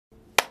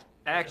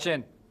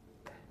Action.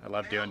 I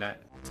love doing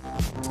that.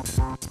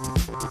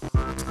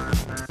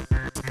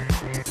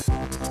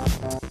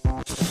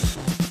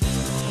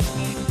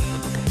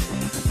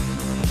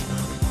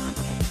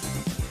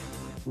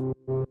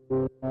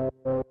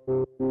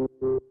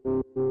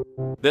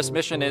 This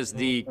mission is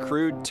the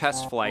crewed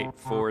test flight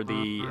for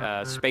the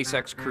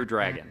SpaceX Crew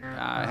Dragon.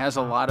 It has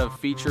a lot of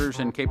features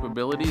and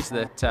capabilities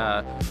that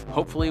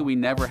hopefully we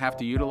never have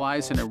to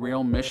utilize in a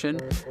real mission,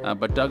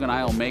 but Doug and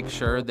I will make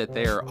sure that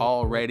they are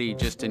all ready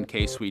just in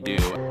case we do.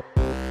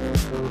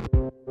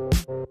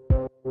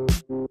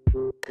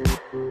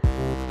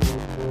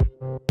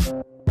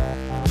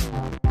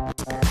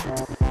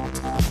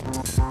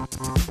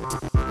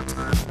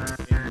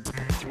 In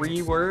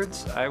 3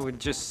 words, I would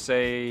just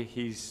say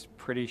he's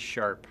pretty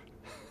sharp.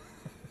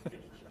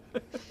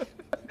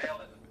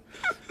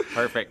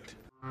 Perfect.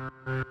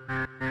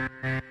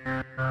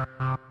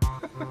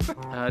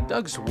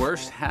 Doug's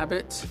worst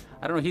habit,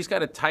 I don't know, he's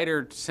got a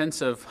tighter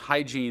sense of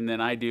hygiene than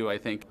I do, I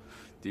think.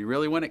 Do you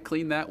really want it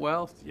cleaned that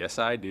well? Yes,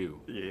 I do.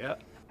 Yeah.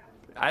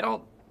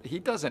 He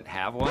doesn't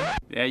have one.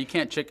 Yeah, you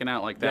can't chicken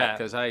out like that,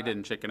 because I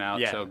didn't chicken out.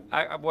 Yeah. So.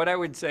 What I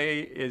would say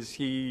is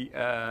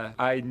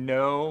I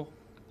know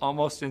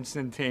almost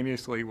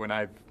instantaneously when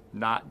I've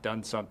not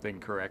done something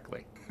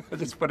correctly.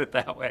 Just put it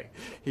that way.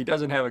 He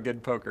doesn't have a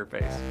good poker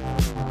face.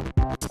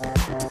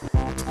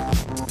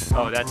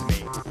 Oh, that's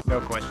me.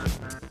 No question.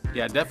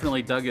 Yeah,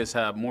 definitely Doug is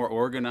more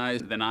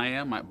organized than I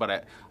am,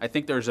 but I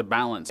think there's a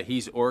balance.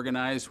 He's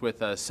organized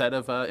with a set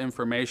of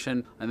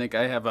information. I think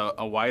I have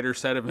a wider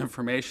set of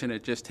information.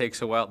 It just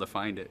takes a while to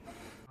find it.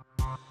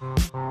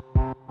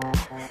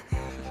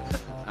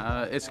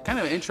 It's kind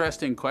of an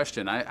interesting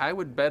question. I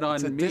would bet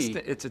on me.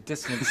 It's a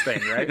distance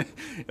thing, right?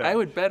 I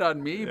would bet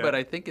on me, but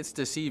I think it's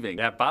deceiving.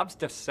 Yeah, Bob's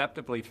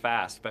deceptively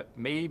fast, but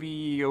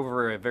maybe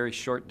over a very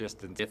short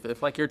distance.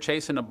 If like you're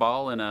chasing a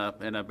ball in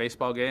a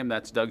baseball game,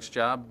 that's Doug's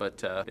job.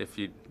 But if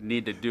you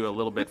need to do a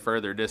little bit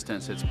further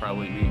distance, it's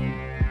probably me.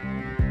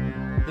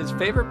 His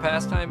favorite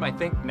pastime, I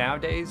think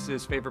nowadays,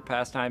 his favorite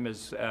pastime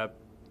is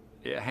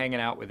hanging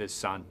out with his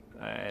son.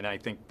 And I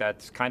think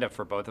that's kind of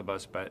for both of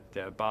us, but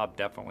Bob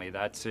definitely,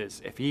 that's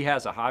his, if he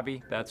has a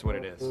hobby, that's what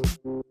it is.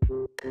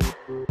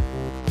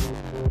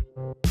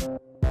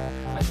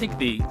 I think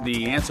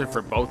the answer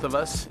for both of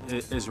us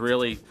is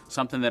really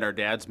something that our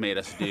dads made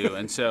us do,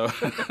 and so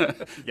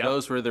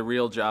those were the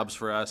real jobs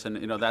for us,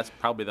 and that's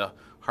probably the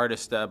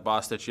hardest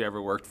boss that you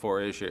ever worked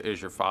for is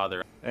your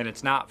father. And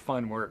it's not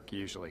fun work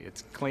usually.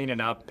 It's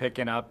cleaning up,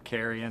 picking up,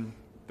 carrying,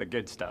 the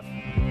good stuff.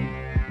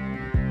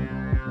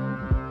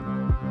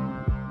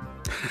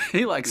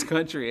 He likes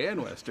country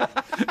and western.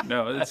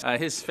 No,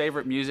 his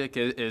favorite music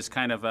is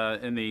kind of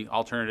in the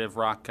alternative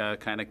rock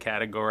kind of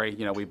category.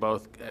 We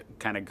both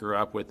kind of grew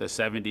up with the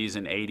 70s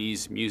and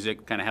 80s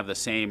music, kind of have the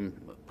same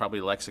probably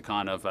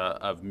lexicon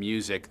of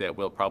music that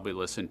we'll probably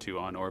listen to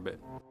on orbit.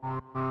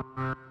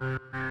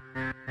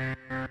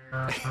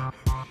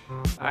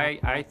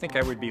 I think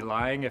I would be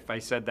lying if I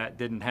said that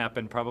didn't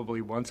happen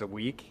probably once a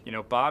week.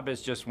 Bob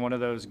is just one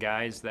of those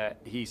guys that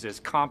he's as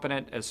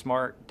competent, as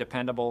smart,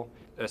 dependable,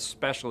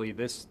 especially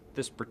this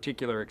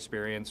particular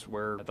experience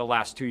where the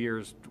last 2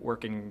 years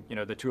working,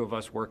 the two of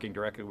us working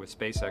directly with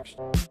SpaceX.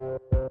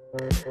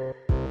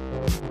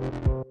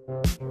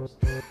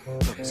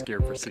 Obscure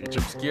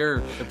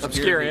procedure.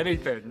 Obscure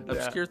anything.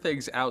 Obscure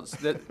things out.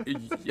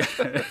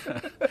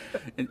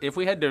 If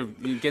we had to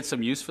get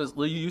some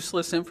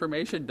useless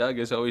information, Doug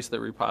is always the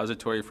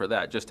repository for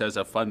that. Just as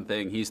a fun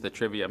thing, he's the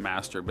trivia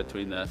master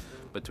between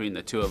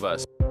the two of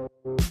us.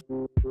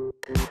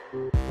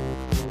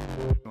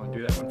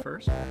 Do that one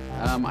first?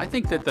 I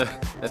think that the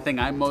thing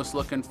I'm most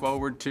looking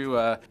forward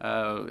to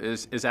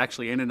is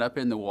actually ending up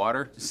in the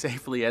water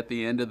safely at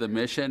the end of the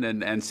mission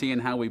and seeing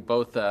how we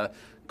both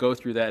go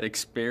through that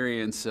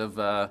experience of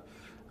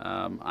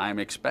I'm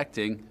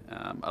expecting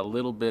a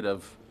little bit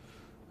of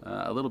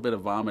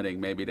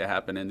vomiting maybe to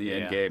happen in the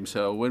end game.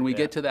 So when we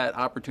get to that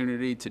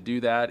opportunity to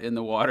do that in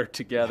the water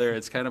together,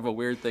 it's kind of a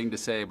weird thing to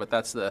say, but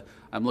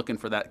I'm looking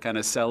for that kind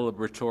of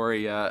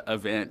celebratory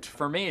event.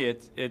 For me,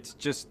 it's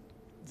just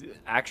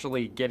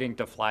actually getting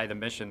to fly the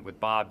mission with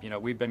Bob.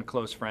 We've been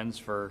close friends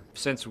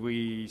since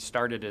we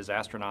started as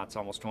astronauts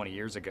almost 20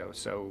 years ago.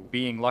 So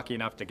being lucky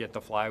enough to get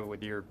to fly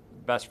with your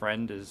best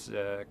friend is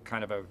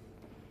kind of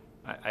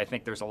I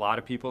think there's a lot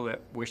of people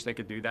that wish they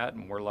could do that,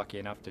 and we're lucky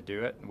enough to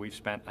do it. We've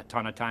spent a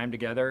ton of time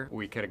together.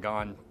 We could have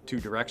gone 2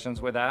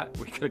 directions with that.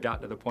 We could have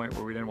gotten to the point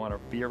where we didn't want to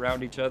be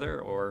around each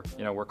other, or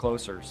we're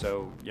closer.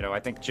 So I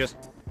think just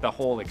the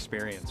whole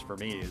experience for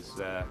me is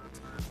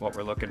what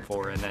we're looking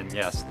for. And then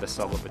yes, the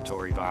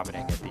celebratory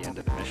vomiting at the end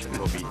of the mission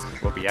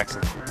will be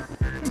excellent.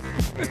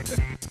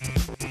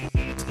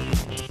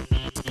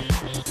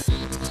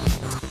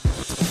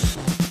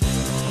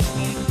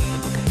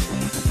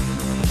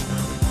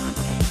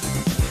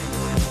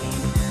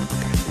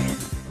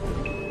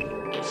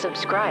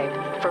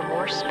 Subscribe for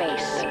more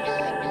space.